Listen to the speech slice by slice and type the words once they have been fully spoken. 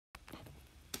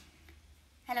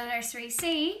Hello Nursery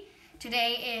C.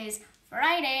 Today is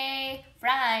Friday.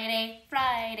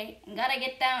 Gotta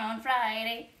get down on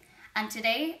Friday. And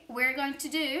today we're going to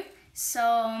do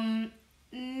some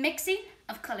mixing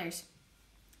of colours.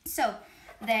 So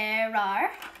there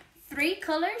are 3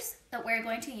 colours that we're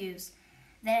going to use.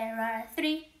 There are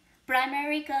 3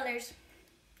 primary colours: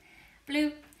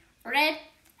 blue, red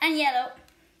and yellow.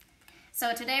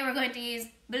 So today we're going to use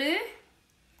blue,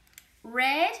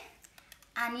 red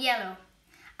and yellow.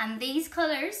 And these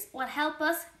colours will help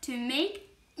us to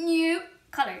make new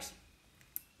colours.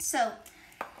 So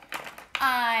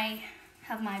I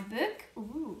have my book,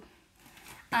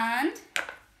 and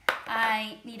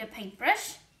I need a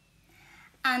paintbrush,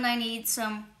 and I need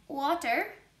some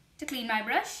water to clean my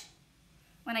brush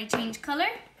when I change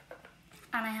colour,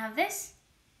 and I have this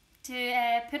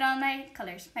to put on my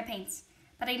colours, my paints,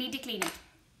 but I need to clean it.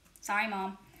 Sorry,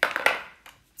 Mom.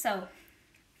 So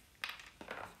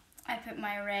I put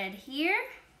my red here.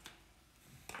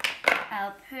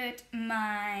 I'll put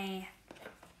my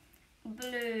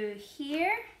blue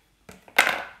here,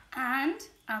 and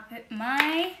I'll put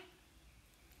my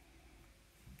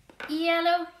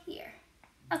yellow here.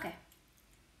 Okay.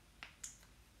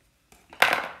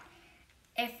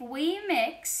 If we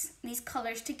mix these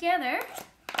colors together,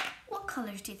 what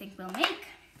colors do you think we'll make?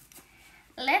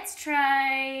 Let's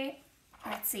try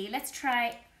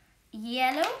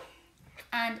yellow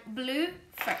and blue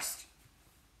first.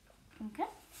 Okay.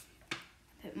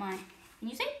 Put my, can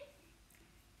you see?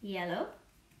 Yellow.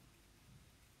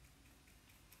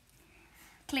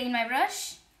 Clean my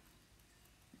brush.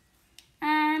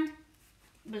 And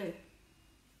blue.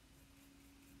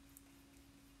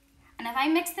 And if I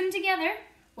mix them together,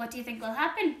 what do you think will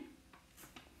happen?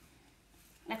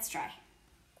 Let's try.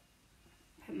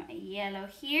 Put my yellow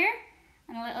here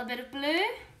and a little bit of blue.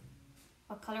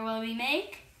 What color will we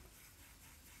make?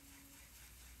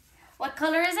 What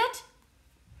color is it?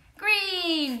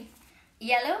 Green.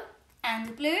 Yellow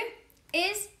and blue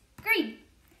is green.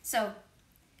 So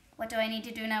what do I need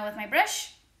to do now with my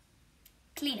brush?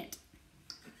 Clean it.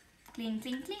 Clean,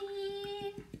 clean,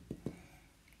 clean.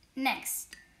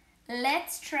 Next,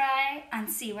 let's try and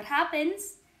see what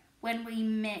happens when we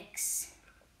mix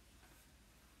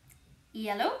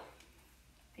yellow,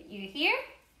 put you here,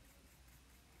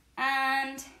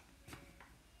 and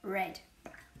red.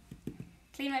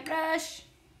 Clean my brush.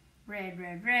 Red,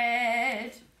 red,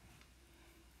 red.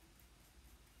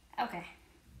 Okay.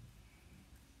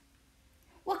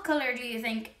 What color do you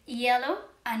think yellow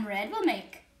and red will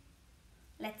make?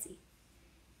 Let's see.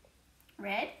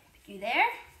 Red, put you there.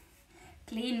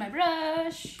 Clean my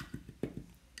brush.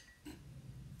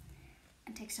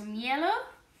 And take some yellow.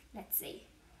 Let's see.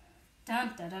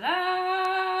 Dun, da, da,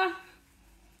 da.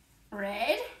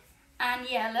 Red and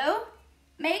yellow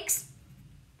makes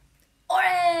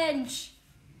orange.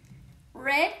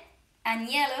 Red and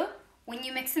yellow, when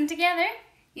you mix them together,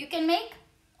 you can make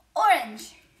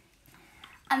orange.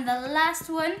 And the last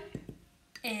one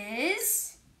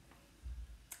is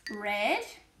red.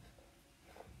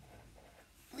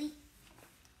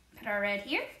 Put our red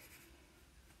here.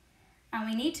 And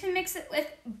we need to mix it with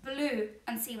blue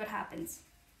and see what happens.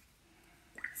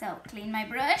 So clean my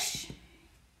brush.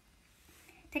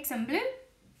 Take some blue.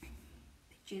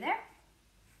 Put you there.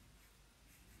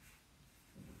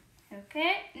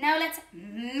 Okay, now let's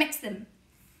mix them.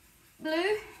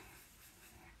 Blue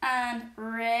and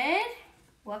red.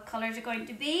 What colors are going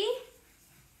to be?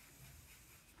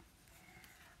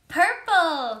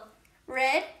 Purple.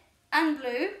 Red and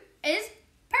blue is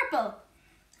purple.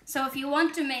 So if you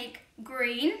want to make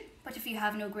green, but if you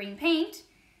have no green paint,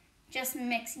 just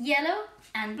mix yellow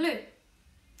and blue.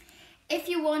 If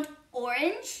you want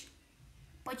orange,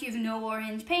 but you've no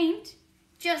orange paint,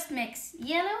 just mix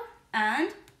yellow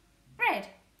and red.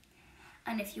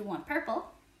 And if you want purple,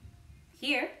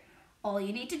 here, all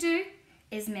you need to do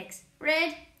is mix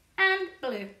red and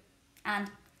blue. And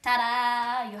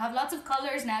ta-da! You have lots of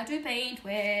colors now to paint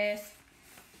with.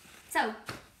 So,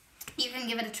 you can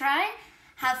give it a try,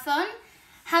 have fun,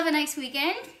 have a nice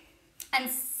weekend, and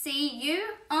see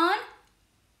you on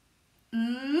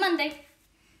Monday.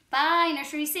 Bye,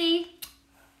 Nursery C.